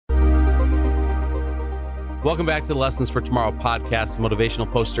Welcome back to the Lessons for Tomorrow podcast, the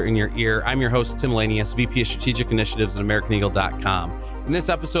motivational poster in your ear. I'm your host, Tim Lanius, VP of Strategic Initiatives at AmericanEagle.com. In this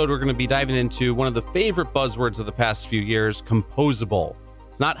episode, we're going to be diving into one of the favorite buzzwords of the past few years, composable.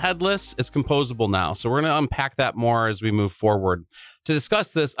 It's not headless, it's composable now. So we're going to unpack that more as we move forward. To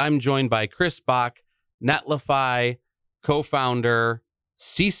discuss this, I'm joined by Chris Bach, Netlify, co-founder,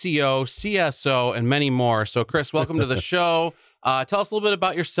 CCO, CSO, and many more. So Chris, welcome to the show. Tell us a little bit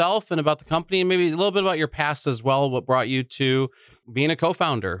about yourself and about the company, and maybe a little bit about your past as well. What brought you to being a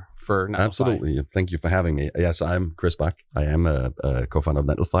co-founder for Netlify? Absolutely. Thank you for having me. Yes, I'm Chris Bach. I am a co-founder of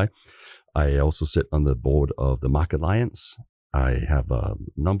Netlify. I also sit on the board of the Market Alliance. I have a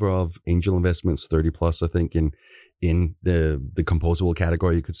number of angel investments, 30 plus, I think, in the composable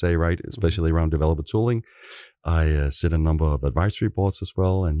category, you could say, right? Especially around developer tooling. I sit on a number of advisory boards as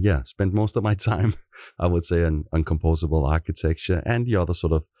well. And yeah, spend most of my time, I would say, on composable architecture and the other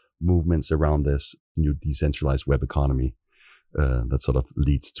sort of movements around this new decentralized web economy that sort of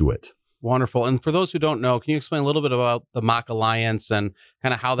leads to it. Wonderful. And for those who don't know, can you explain a little bit about the Mach Alliance and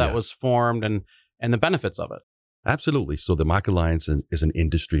kind of how that was formed and the benefits of it? Absolutely. So the Market Alliance is an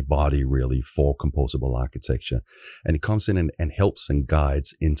industry body really for composable architecture. And it comes in and helps and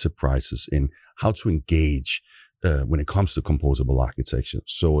guides enterprises in how to engage when it comes to composable architecture.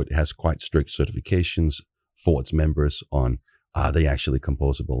 So it has quite strict certifications for its members on, are they actually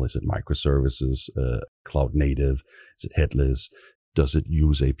composable? Is it microservices, cloud native? Is it headless? Does it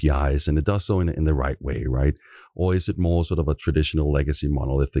use APIs? And it does so in the right way, right? Or is it more sort of a traditional legacy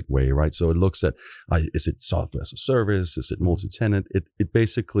monolithic way, right? So it looks at, is it software as a service? Is it multi-tenant? It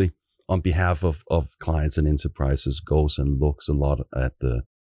basically, on behalf of clients and enterprises, goes and looks a lot at the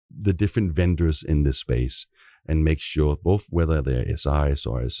different vendors in this space and makes sure both whether they're SIs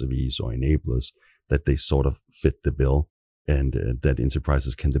or SVs or enablers, that they sort of fit the bill and that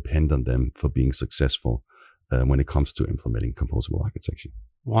enterprises can depend on them for being successful when it comes to implementing composable architecture.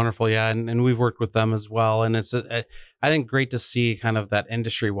 Wonderful. Yeah. And we've worked with them as well. And it's, I think, great to see kind of that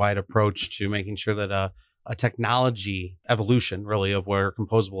industry-wide approach to making sure that a technology evolution, really, of where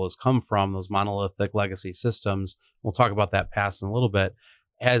composable has come from, those monolithic legacy systems, we'll talk about that past in a little bit,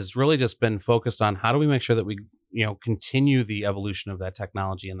 has really just been focused on how do we make sure that we, continue the evolution of that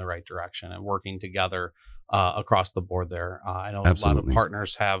technology in the right direction and working together across the board there. I know Absolutely. A lot of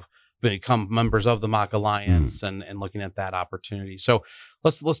partners have become members of the Mach Alliance and looking at that opportunity. So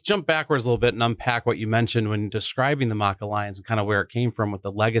let's jump backwards a little bit and unpack what you mentioned when describing the Mach Alliance and kind of where it came from with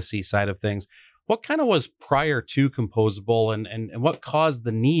the legacy side of things. What kind of was prior to composable and what caused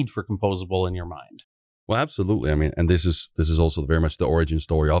the need for composable in your mind? Well, absolutely. I mean, and this is also very much the origin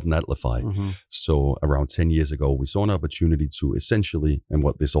story of Netlify. Mm-hmm. So around 10 years ago, we saw an opportunity to essentially, and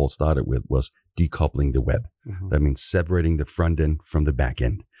what this all started with was decoupling the web. Mm-hmm. That means separating the front end from the back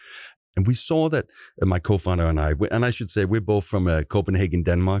end. And we saw that my co-founder and I should say we're both from Copenhagen,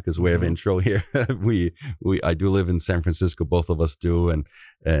 Denmark, as a way of intro here. I do live in San Francisco, both of us do, and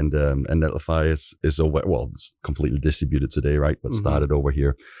Netlify is over. Well, it's completely distributed today, right? But started over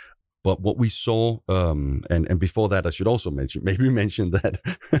here. But what we saw, and before that, I should also mention that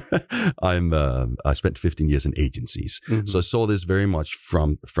I spent 15 years in agencies, so I saw this very much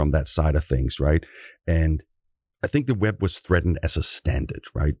from that side of things, right? And I think the web was threatened as a standard,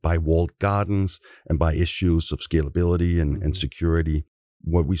 right? By walled gardens and by issues of scalability and security.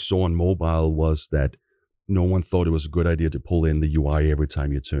 What we saw on mobile was that no one thought it was a good idea to pull in the UI every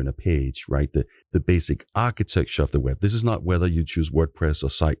time you turn a page, right? The basic architecture of the web. This is not whether you choose WordPress or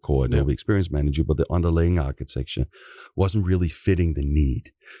Sitecore, Adobe Experience Manager, but the underlying architecture wasn't really fitting the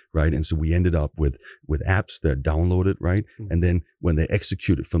need, right? And so we ended up with apps that are downloaded, right? And then when they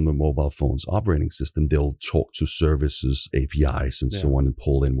execute it from the mobile phone's operating system, they'll talk to services, APIs, and so on, and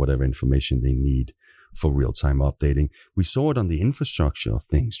pull in whatever information they need for real-time updating. We saw it on the infrastructure of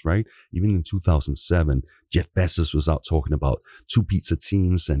things, right? Even in 2007, Jeff Bezos was out talking about 2 pizza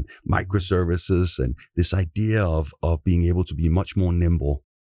teams and microservices and this idea of being able to be much more nimble.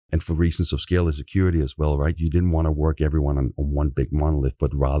 And for reasons of scale and security as well, right? You didn't want to work everyone on one big monolith,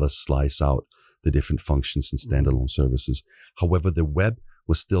 but rather slice out the different functions and standalone services. However, the web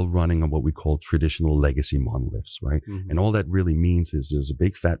was still running on what we call traditional legacy monoliths, right? And all that really means is there's a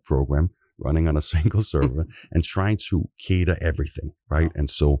big fat program running on a single server and trying to cater everything, right? And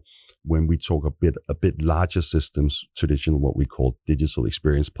so when we talk a bit larger systems, traditional what we call digital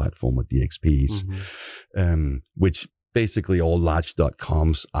experience platform or DXPs, which basically all large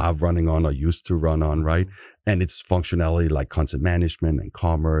 .coms are running on or used to run on, right? And it's functionality like content management and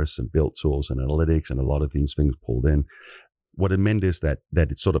commerce and build tools and analytics and a lot of things pulled in. What it meant is that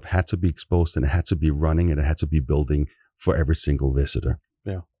it sort of had to be exposed and it had to be running and it had to be building for every single visitor.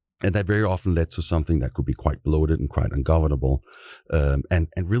 Yeah. And that very often led to something that could be quite bloated and quite ungovernable, and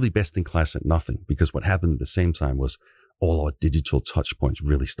really best in class at nothing. Because what happened at the same time was all our digital touch points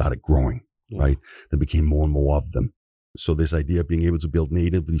really started growing, right? There became more and more of them. So this idea of being able to build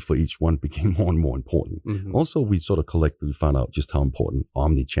natively for each one became more and more important. Also, we sort of collectively found out just how important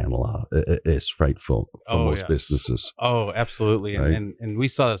omni-channel is, right, for most businesses. Oh, absolutely. Right? And we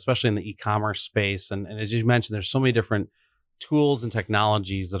saw that especially in the e-commerce space. And as you mentioned, there's so many different tools and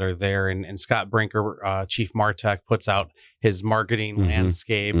technologies that are there. And Scott Brinker, Chief Martech, puts out his marketing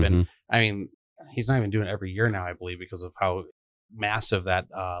landscape. And I mean, he's not even doing it every year now, I believe, because of how massive that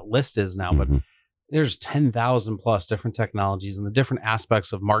list is now. But there's 10,000 plus different technologies and the different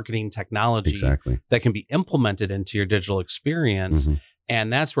aspects of marketing technology that can be implemented into your digital experience.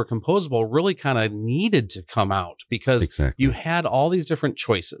 And that's where Composable really kind of needed to come out, because you had all these different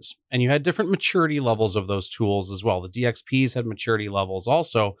choices and you had different maturity levels of those tools as well. The DXPs had maturity levels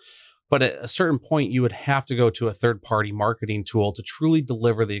also, but at a certain point you would have to go to a third-party marketing tool to truly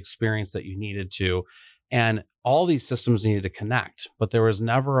deliver the experience that you needed to. And all these systems needed to connect, but there was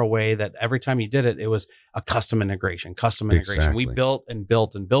never a way that every time you did it, it was a custom integration. We built and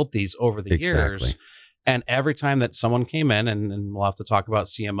built and built these over the years. And every time that someone came in, and we'll have to talk about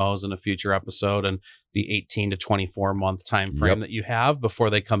CMOs in a future episode and the 18 to 24 month time frame that you have before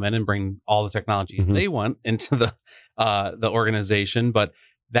they come in and bring all the technologies they want into the organization. But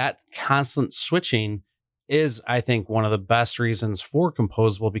that constant switching is, I think, one of the best reasons for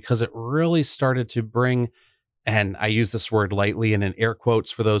Composable, because it really started to bring, and I use this word lightly and in air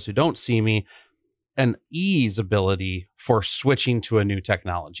quotes for those who don't see me, an ease ability for switching to a new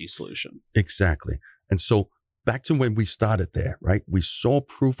technology solution. Exactly. And so back to when we started there, right? We saw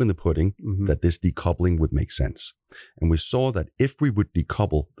proof in the pudding that this decoupling would make sense. And we saw that if we would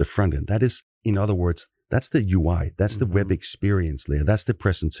decouple the front end, that is, in other words, that's the UI, that's the web experience layer, that's the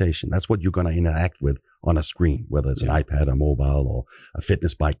presentation, that's what you're going to interact with on a screen, whether it's an iPad, a mobile, or a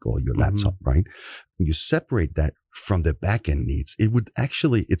fitness bike, or your laptop, right? And you separate that from the back-end needs. It would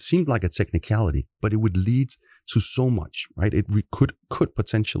actually, it seemed like a technicality, but it would lead to so much, right? It could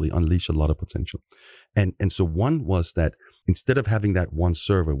potentially unleash a lot of potential. And so one was that instead of having that one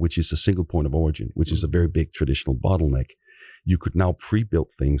server, which is a single point of origin, which is a very big traditional bottleneck, you could now pre-build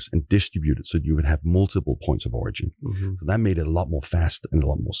things and distribute it so you would have multiple points of origin. So that made it a lot more fast and a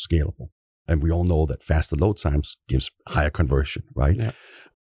lot more scalable. And we all know that faster load times gives higher conversion, right? Yeah.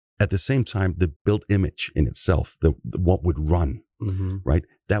 At the same time, the built image in itself, what would run, right?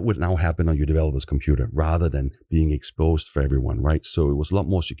 That would now happen on your developer's computer rather than being exposed for everyone, right? So it was a lot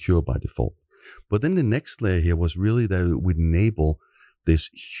more secure by default. But then the next layer here was really that it would enable this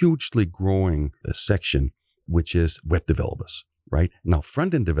hugely growing section, which is web developers, right? Now,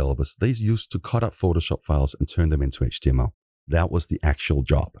 front-end developers, they used to cut up Photoshop files and turn them into HTML. That was the actual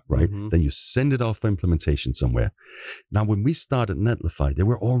job, right? Then you send it off for implementation somewhere. Now, when we started Netlify, they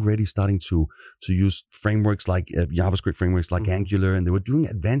were already starting to use frameworks like JavaScript frameworks like Angular, and they were doing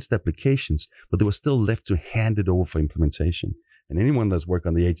advanced applications, but they were still left to hand it over for implementation. And anyone that's worked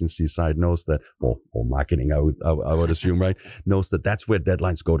on the agency side knows that, or marketing, I would assume, right, knows that that's where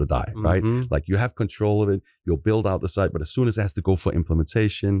deadlines go to die, right? Like you have control of it, you'll build out the site, but as soon as it has to go for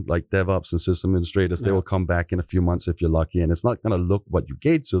implementation, like DevOps and system administrators, they will come back in a few months if you're lucky, and it's not going to look what you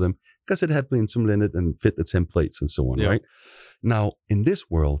gave to them because it had been implemented and fit the templates and so on, right? Now, in this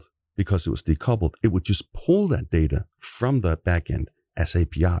world, because it was decoupled, it would just pull that data from the backend as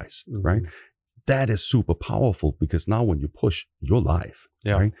APIs, right? That is super powerful because now when you push, you're live,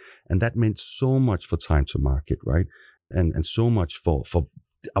 right? And that meant so much for time to market, right? And so much for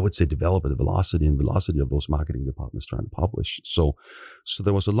I would say developer velocity and velocity of those marketing departments trying to publish. So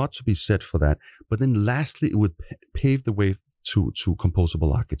there was a lot to be said for that. But then lastly, it would pave the way to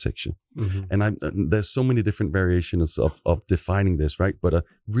composable architecture. And there's so many different variations of defining this, right? But a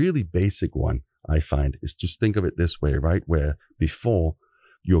really basic one I find is just think of it this way, right? Where before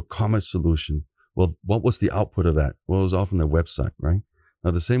your commerce solution, well, what was the output of that? Well, it was often a website, right?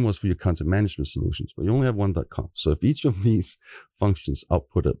 Now, the same was for your content management solutions, but you only have one.com. So if each of these functions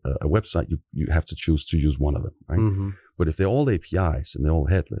output a website, you have to choose to use one of them, right? But if they're all APIs and they're all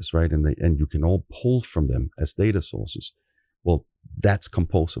headless, right? And you can all pull from them as data sources, well, that's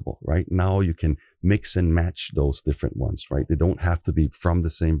composable, right? Now you can mix and match those different ones, right? They don't have to be from the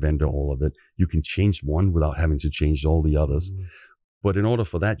same vendor, all of it. You can change one without having to change all the others. But in order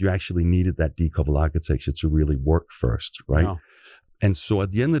for that, you actually needed that decoupled architecture to really work first, right? Wow. And so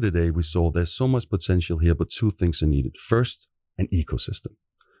at the end of the day, we saw there's so much potential here, but two things are needed. First, an ecosystem.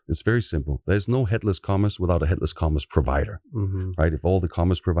 It's very simple. There's no headless commerce without a headless commerce provider, right? If all the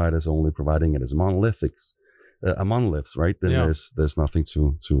commerce providers are only providing it as monolithics, a monolith, right? Then there's nothing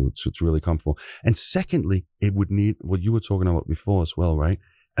to really come for. And secondly, it would need what you were talking about before as well, right?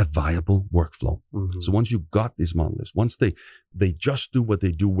 A viable workflow. So once you've got these monoliths, once they just do what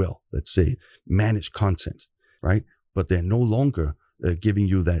they do well, let's say manage content, right? But they're no longer giving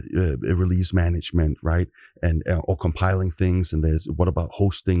you that release management, right? And or compiling things. And there's what about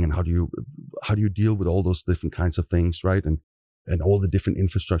hosting, and how do you deal with all those different kinds of things, right? And all the different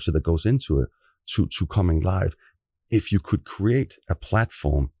infrastructure that goes into it to coming live. If you could create a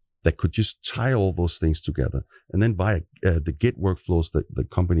platform that could just tie all those things together, and then by the Git workflows that the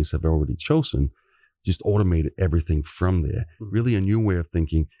companies have already chosen, just automate everything from there. Really a new way of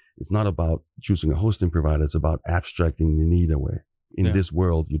thinking. It's not about choosing a hosting provider. It's about abstracting the need away. In this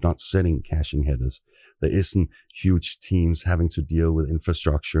world, you're not setting caching headers. There isn't huge teams having to deal with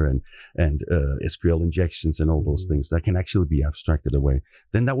infrastructure and SQL injections and all those things that can actually be abstracted away.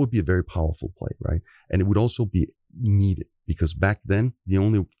 Then that would be a very powerful play, right? And it would also be needed, because back then, the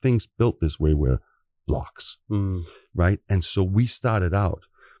only things built this way were blocks, right? And so we started out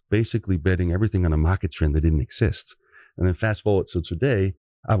basically betting everything on a market trend that didn't exist. And then fast forward to today,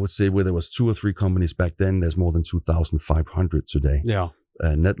 I would say where there was 2 or 3 companies back then, there's more than 2,500 today. Yeah.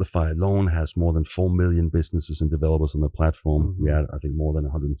 Netlify alone has more than 4 million businesses and developers on the platform. We had, I think, more than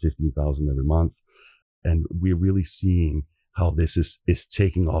 115,000 every month. And we're really seeing how this is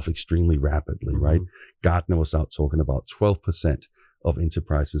taking off extremely rapidly, right? Gartner was out talking about 12% of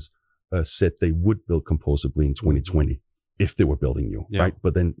enterprises said they would build composably in 2020 if they were building new, right?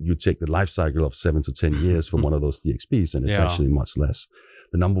 But then you take the life cycle of 7 to 10 years for one of those DXPs, and it's actually much less.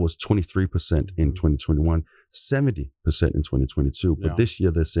 The number was 23% in 2021, 70% in 2022. But this year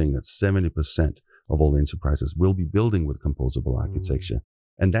they're saying that 70% of all enterprises will be building with composable architecture.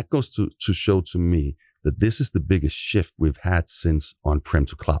 And that goes to show to me that this is the biggest shift we've had since on-prem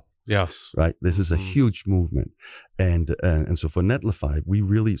to cloud. Yes. Right. This is a huge movement. And so for Netlify, we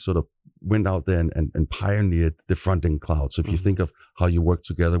really sort of went out there and pioneered the front-end cloud. So if you think of how you work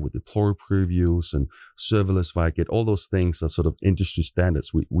together with deploy previews and serverless Vikit, all those things are sort of industry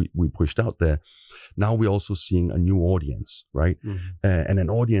standards we pushed out there. Now we're also seeing a new audience, right? And an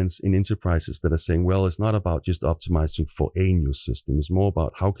audience in enterprises that are saying, well, it's not about just optimizing for a new system. It's more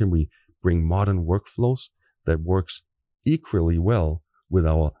about how can we bring modern workflows that works equally well with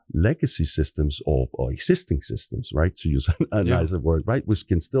our legacy systems or existing systems, right? To use a nicer word, right? Which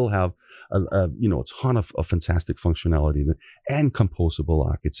can still have a ton of fantastic functionality and composable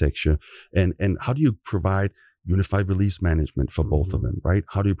architecture. And how do you provide unified release management for both of them, right?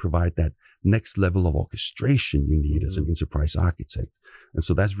 How do you provide that next level of orchestration you need as an enterprise architect? And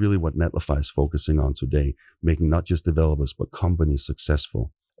so that's really what Netlify is focusing on today, making not just developers, but companies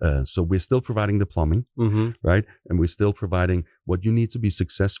successful. So we're still providing the plumbing, right? And we're still providing what you need to be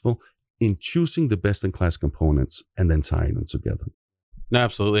successful in choosing the best in class components and then tying them together. No,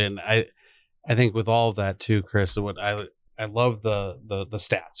 absolutely. And I think with all of that too, Chris, what I love the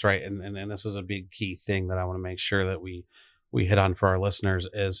stats, right? And this is a big key thing that I want to make sure that we hit on for our listeners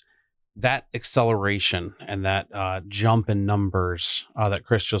is that acceleration and that jump in numbers that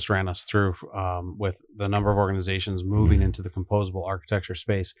Chris just ran us through with the number of organizations moving into the composable architecture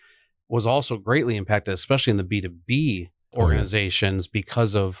space was also greatly impacted, especially in the B2B organizations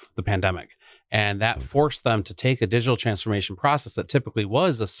because of the pandemic. And that forced them to take a digital transformation process that typically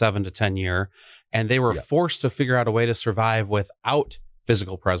was a 7 to 10 year, and they were forced to figure out a way to survive without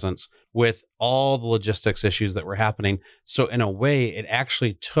physical presence, with all the logistics issues that were happening. So in a way, it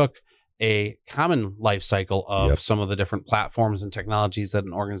actually took a common life cycle of some of the different platforms and technologies that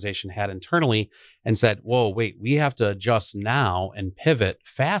an organization had internally and said, whoa, wait, we have to adjust now and pivot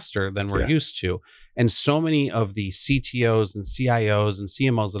faster than we're used to. And so many of the CTOs and CIOs and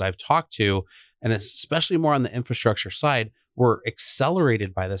CMOs that I've talked to, and especially more on the infrastructure side, were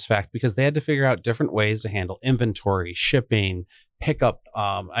accelerated by this fact because they had to figure out different ways to handle inventory, shipping, pickup.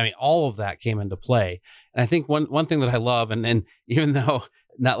 All of that came into play. And I think one thing that I love, and even though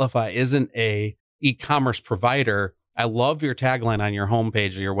Netlify isn't a e-commerce provider, I love your tagline on your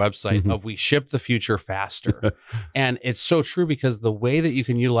homepage or your website of "We ship the future faster." And it's so true because the way that you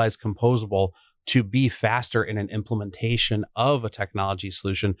can utilize Composable to be faster in an implementation of a technology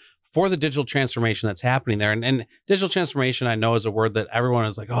solution for the digital transformation that's happening there. And digital transformation, I know, is a word that everyone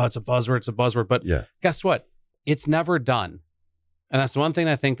is like, oh, it's a buzzword. But guess what? It's never done. And that's one thing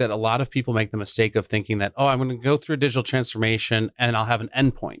I think that a lot of people make the mistake of thinking that, oh, I'm going to go through a digital transformation and I'll have an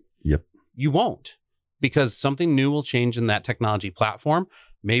endpoint. You won't, because something new will change in that technology platform.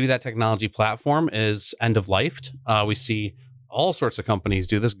 Maybe that technology platform is end of lifed. We see all sorts of companies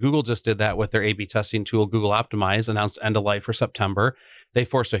do this. Google just did that with their A/B testing tool, Google Optimize, announced end of life for September. They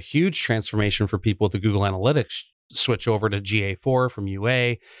forced a huge transformation for people with the Google Analytics switch over to GA4 from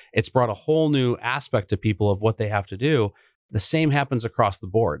UA. It's brought a whole new aspect to people of what they have to do. The same happens across the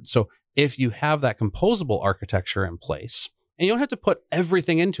board. So if you have that composable architecture in place, and you don't have to put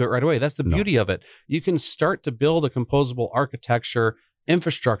everything into it right away. That's the beauty of it. You can start to build a composable architecture,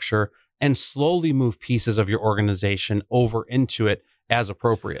 infrastructure, and slowly move pieces of your organization over into it as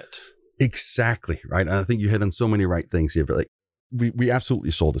appropriate. Exactly, right? And I think you hit on so many right things here. But like we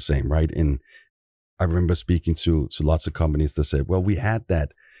absolutely saw the same, right? And I remember speaking to lots of companies that said, well, we had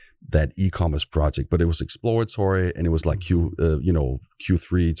that e-commerce project, but it was exploratory and it was like Q3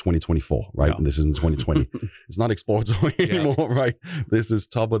 2024, right? Yeah. And this is in 2020. It's not exploratory anymore, right? This is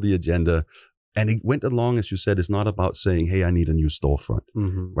top of the agenda. And it went along, as you said, it's not about saying, hey, I need a new storefront,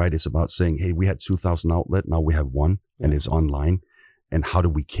 right? It's about saying, hey, we had 2,000 outlet, now we have one and it's online. And how do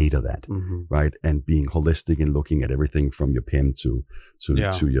we cater that, right? And being holistic and looking at everything from your PIM to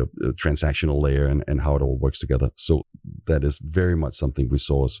your transactional layer and how it all works together. So that is very much something we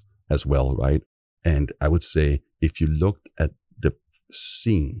saw as well, right? And I would say if you looked at the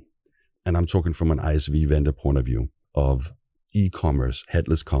scene, and I'm talking from an ISV vendor point of view of e-commerce,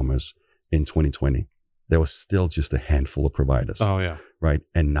 headless commerce in 2020, there was still just a handful of providers. Oh, yeah. Right.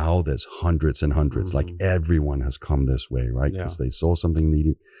 And now there's hundreds and hundreds. Like everyone has come this way, right? Because they saw something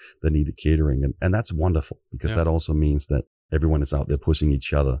that needed catering. And that's wonderful because that also means that everyone is out there pushing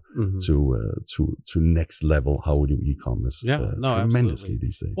each other to next level. How we do e-commerce tremendously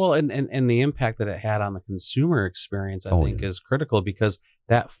these days. Well, and the impact that it had on the consumer experience, I think is critical because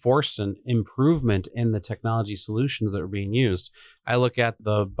that forced an improvement in the technology solutions that were being used. I look at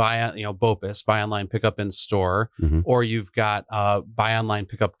the BOPIS, buy online, pick up in store, or you've got buy online,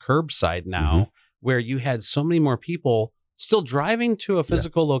 pick up curbside now, where you had so many more people still driving to a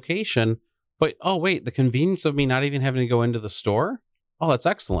physical location. But, oh, wait, the convenience of me not even having to go into the store? Oh, that's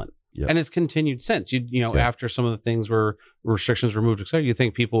excellent. Yep. And it's continued since. After some of the things were restrictions removed, et cetera, you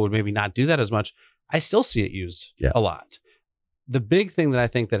think people would maybe not do that as much. I still see it used a lot. The big thing that I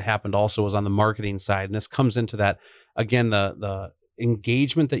think that happened also was on the marketing side. And this comes into that, again, the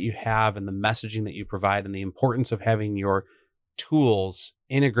engagement that you have and the messaging that you provide and the importance of having your tools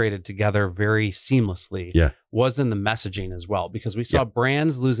integrated together very seamlessly was in the messaging as well, because we saw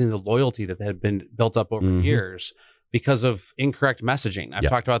brands losing the loyalty that had been built up over years because of incorrect messaging. I've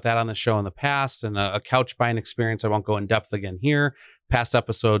talked about that on the show in the past, and a couch buying experience. I won't go in depth again here. Past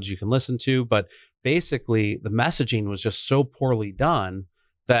episodes you can listen to, but basically the messaging was just so poorly done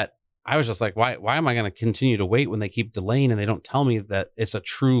that I was just like, why am I going to continue to wait when they keep delaying and they don't tell me that it's a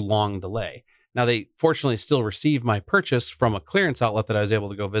true long delay? Now, they fortunately still received my purchase from a clearance outlet that I was able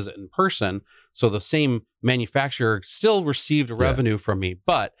to go visit in person. So the same manufacturer still received revenue from me.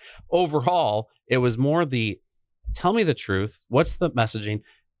 But overall, it was more tell me the truth. What's the messaging?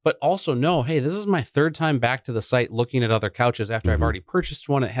 But also know, hey, this is my third time back to the site looking at other couches after I've already purchased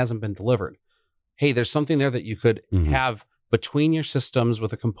one. It hasn't been delivered. Hey, there's something there that you could have between your systems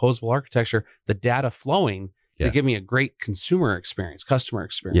with a composable architecture, the data flowing to give me a great consumer experience, customer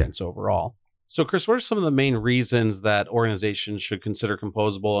experience overall. So, Chris, what are some of the main reasons that organizations should consider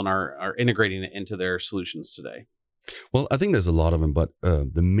composable and are integrating it into their solutions today? Well, I think there's a lot of them, but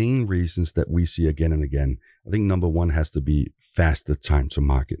the main reasons that we see again and again, I think number one has to be faster time to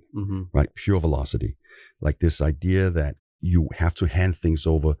market, right? Pure velocity. Like this idea that you have to hand things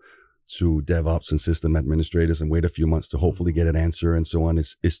over to DevOps and system administrators and wait a few months to hopefully get an answer and so on. It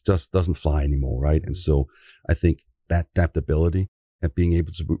just doesn't fly anymore, right? And so I think that adaptability and being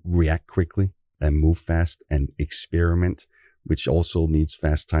able to react quickly and move fast and experiment, which also needs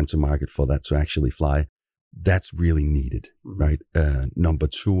fast time to market for that to actually fly. That's really needed, right? Number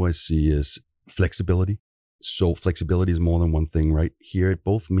two I see is flexibility. So flexibility is more than one thing, right? Here it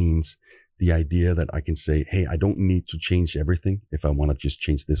both means the idea that I can say, hey, I don't need to change everything if I want to just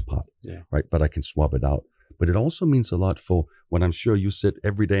change this part, right? But I can swap it out. But it also means a lot for what I'm sure you sit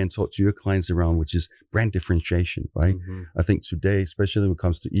every day and talk to your clients around, which is brand differentiation, right? I think today, especially when it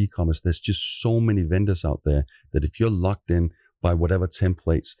comes to e-commerce, there's just so many vendors out there that if you're locked in by whatever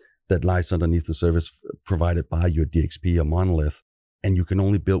templates that lies underneath the service provided by your DXP or monolith, and you can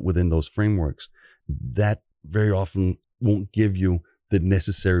only build within those frameworks, that very often won't give you the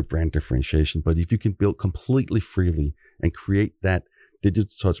necessary brand differentiation. But if you can build completely freely and create that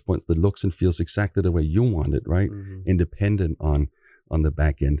digital touch points that looks and feels exactly the way you want it, right? Independent on the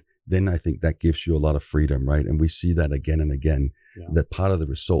back end, then I think that gives you a lot of freedom, right? And we see that again and again, that part of the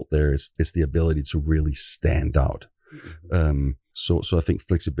result there is the ability to really stand out. So I think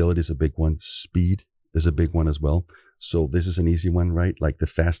flexibility is a big one. Speed is a big one as well. So this is an easy one, right? Like the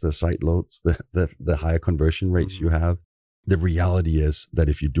faster site loads, the higher conversion rates you have. The reality is that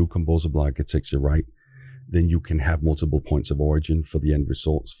if you do composable architecture right, then you can have multiple points of origin for the end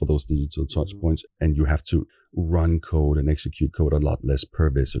results for those digital touch points, and you have to run code and execute code a lot less per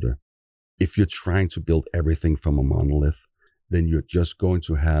visitor. If you're trying to build everything from a monolith, then you're just going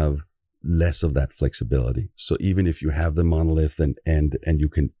to have less of that flexibility. So even if you have the monolith and you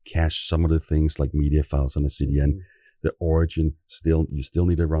can cache some of the things like media files on a CDN, the origin you still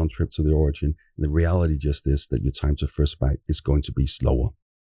need a round trip to the origin. And the reality just is that your time to first byte is going to be slower.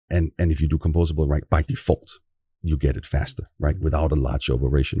 And if you do composable right by default, you get it faster, right? Without a large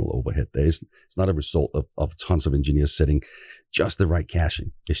operational overhead. It's not a result of tons of engineers setting just the right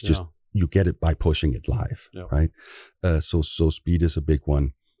caching. It's just, you get it by pushing it live, right? So speed is a big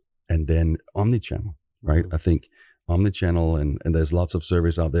one. And then omnichannel, right? I think omnichannel, and there's lots of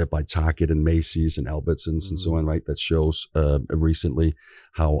surveys out there by Target and Macy's and Albertsons and so on, right? That shows recently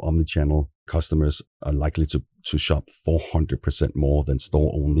how omnichannel customers are likely to shop 400% more than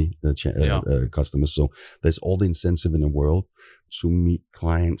store-only customers. So there's all the incentive in the world to meet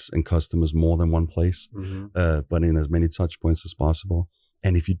clients and customers more than one place, but in as many touch points as possible.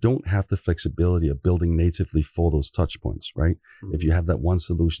 And if you don't have the flexibility of building natively for those touch points, right? If you have that one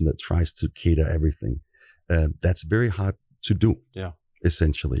solution that tries to cater everything, that's very hard to do,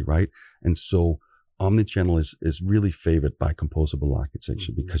 essentially, right? And so omnichannel is really favored by composable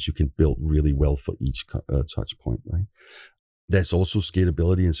architecture because you can build really well for each touch point, right? There's also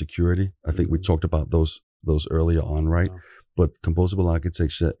scalability and security. I think we talked about those earlier on, right? But composable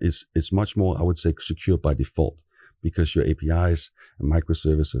architecture is much more, I would say, secure by default, because your APIs and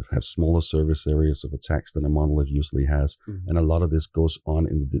microservices have smaller service areas of attacks than a monolith usually has. And a lot of this goes on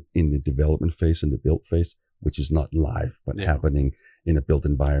in the development phase and the build phase, which is not live, but happening in a built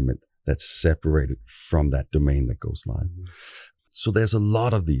environment that's separated from that domain that goes live. So there's a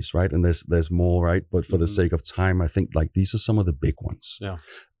lot of these, right? And there's more, right? But for the sake of time, I think like these are some of the big ones.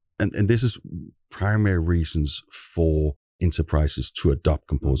 And this is primary reasons for enterprises to adopt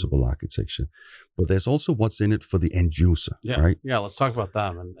composable architecture. But there's also what's in it for the end user, right? Yeah, let's talk about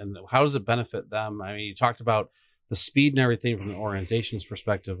them and how does it benefit them? I mean, you talked about the speed and everything from the organization's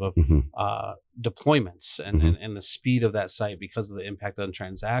perspective of deployments and the speed of that site because of the impact on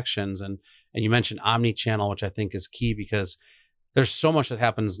transactions. And you mentioned omni-channel, which I think is key because there's so much that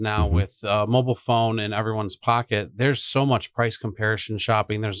happens now with mobile phone in everyone's pocket. There's so much price comparison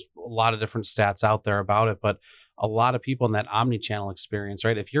shopping. There's a lot of different stats out there about it, but a lot of people in that omni-channel experience,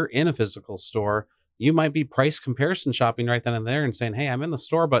 right? If you're in a physical store, you might be price comparison shopping right then and there and saying, hey, I'm in the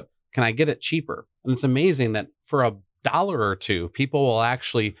store, but can I get it cheaper? And it's amazing that for $1 or $2, people will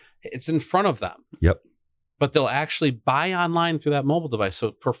actually, it's in front of them. But they'll actually buy online through that mobile device.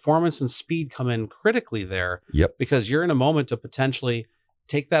 So performance and speed come in critically there because you're in a moment to potentially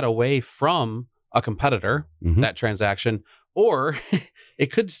take that away from a competitor, that transaction, or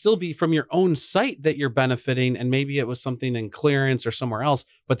it could still be from your own site that you're benefiting. And maybe it was something in clearance or somewhere else,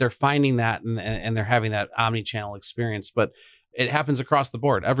 but they're finding that and they're having that omni-channel experience. But it happens across the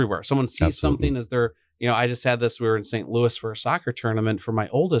board everywhere. Someone sees something as they're, I just had this, we were in St. Louis for a soccer tournament for my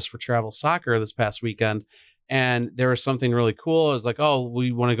oldest for travel soccer this past weekend. And there was something really cool. It was like, oh,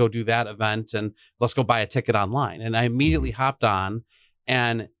 we want to go do that event and let's go buy a ticket online. And I immediately hopped on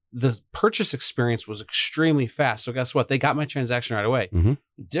and the purchase experience was extremely fast. So guess what? They got my transaction right away.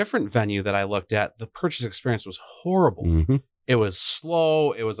 Different venue that I looked at, the purchase experience was horrible. It was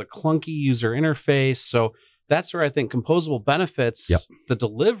slow. It was a clunky user interface. So that's where I think composable benefits the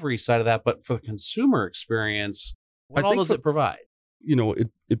delivery side of that. But for the consumer experience, what all does it provide?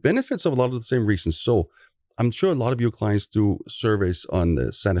 It benefits of a lot of the same reasons. So I'm sure a lot of your clients do surveys on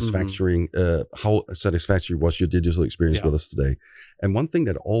how satisfactory was your digital experience with us today. And one thing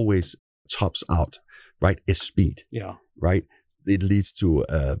that always tops out, right, is speed. Right. It leads to,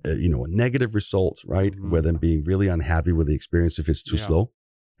 a negative result, right? Where them being really unhappy with the experience if it's too slow.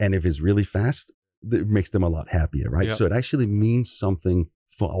 And if it's really fast, it makes them a lot happier, right? So it actually means something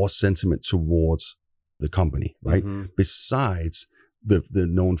for our sentiment towards the company, right? Besides the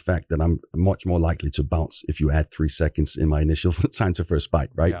known fact that I'm much more likely to bounce if you add 3 seconds in my initial time to first byte,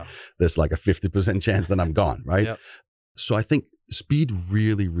 right? There's like a 50% chance that I'm gone, right? So I think speed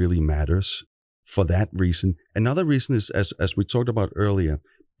really, really matters for that reason. Another reason is, as we talked about earlier,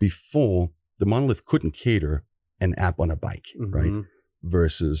 before the monolith couldn't cater an app on a bike, right?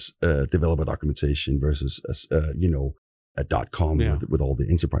 Versus developer documentation versus, a .com with all the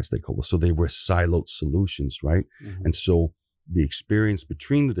enterprise stakeholders. So they were siloed solutions, right? And so the experience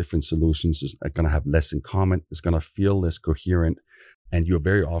between the different solutions is going to have less in common. It's going to feel less coherent. And you're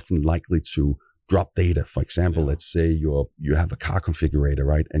very often likely to drop data. For example, let's say you have a car configurator,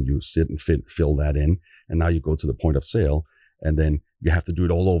 right? And you sit and fill that in. And now you go to the point of sale And then you have to do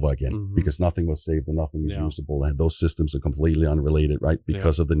it all over again because nothing was saved and nothing is usable. And those systems are completely unrelated, right?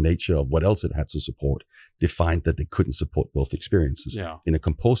 Because of the nature of what else it had to support, defined that they couldn't support both experiences. Yeah. In a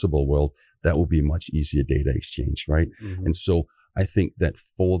composable world, that would be a much easier data exchange, right? And so I think that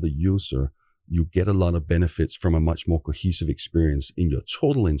for the user, you get a lot of benefits from a much more cohesive experience in your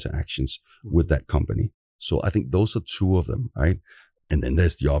total interactions with that company. So I think those are two of them, right? And then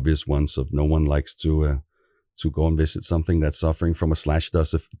there's the obvious ones of no one likes to go and visit something that's suffering from a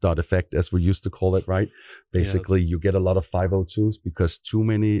 /dot effect, as we used to call it, right? Basically, you get a lot of 502s because too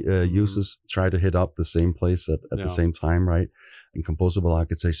many users try to hit up the same place at the same time, right? In composable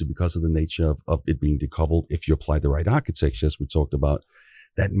architecture, because of the nature of it being decoupled, if you apply the right architecture, as we talked about,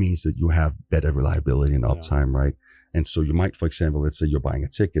 that means that you have better reliability and uptime, right? And so you might, for example, let's say you're buying a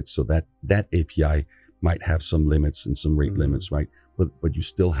ticket, so that API might have some limits and some rate limits, right? But you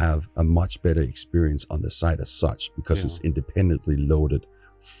still have a much better experience on the site as such because it's independently loaded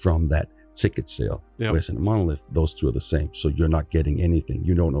from that ticket sale. Whereas in a monolith, those two are the same. So you're not getting anything.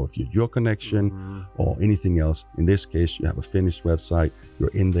 You don't know if you're your connection or anything else. In this case, you have a finished website. You're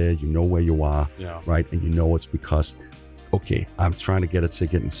in there. You know where you are, right? And you know it's because, okay, I'm trying to get a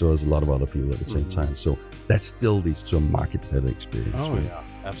ticket and so is a lot of other people at the same time. So that still leads to a market better experience. Oh, yeah,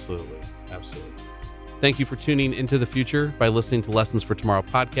 absolutely. Absolutely. Thank you for tuning into the future by listening to Lessons for Tomorrow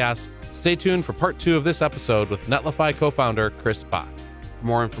podcast. Stay tuned for part 2 of this episode with Netlify co-founder Chris Bott. For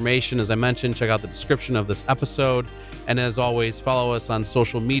more information, as I mentioned, check out the description of this episode. And as always, follow us on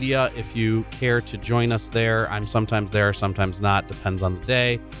social media if you care to join us there. I'm sometimes there, sometimes not, depends on the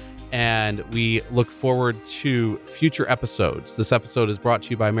day. And we look forward to future episodes. This episode is brought to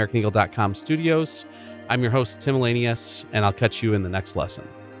you by AmericanEagle.com Studios. I'm your host, Tim Elanius, and I'll catch you in the next lesson.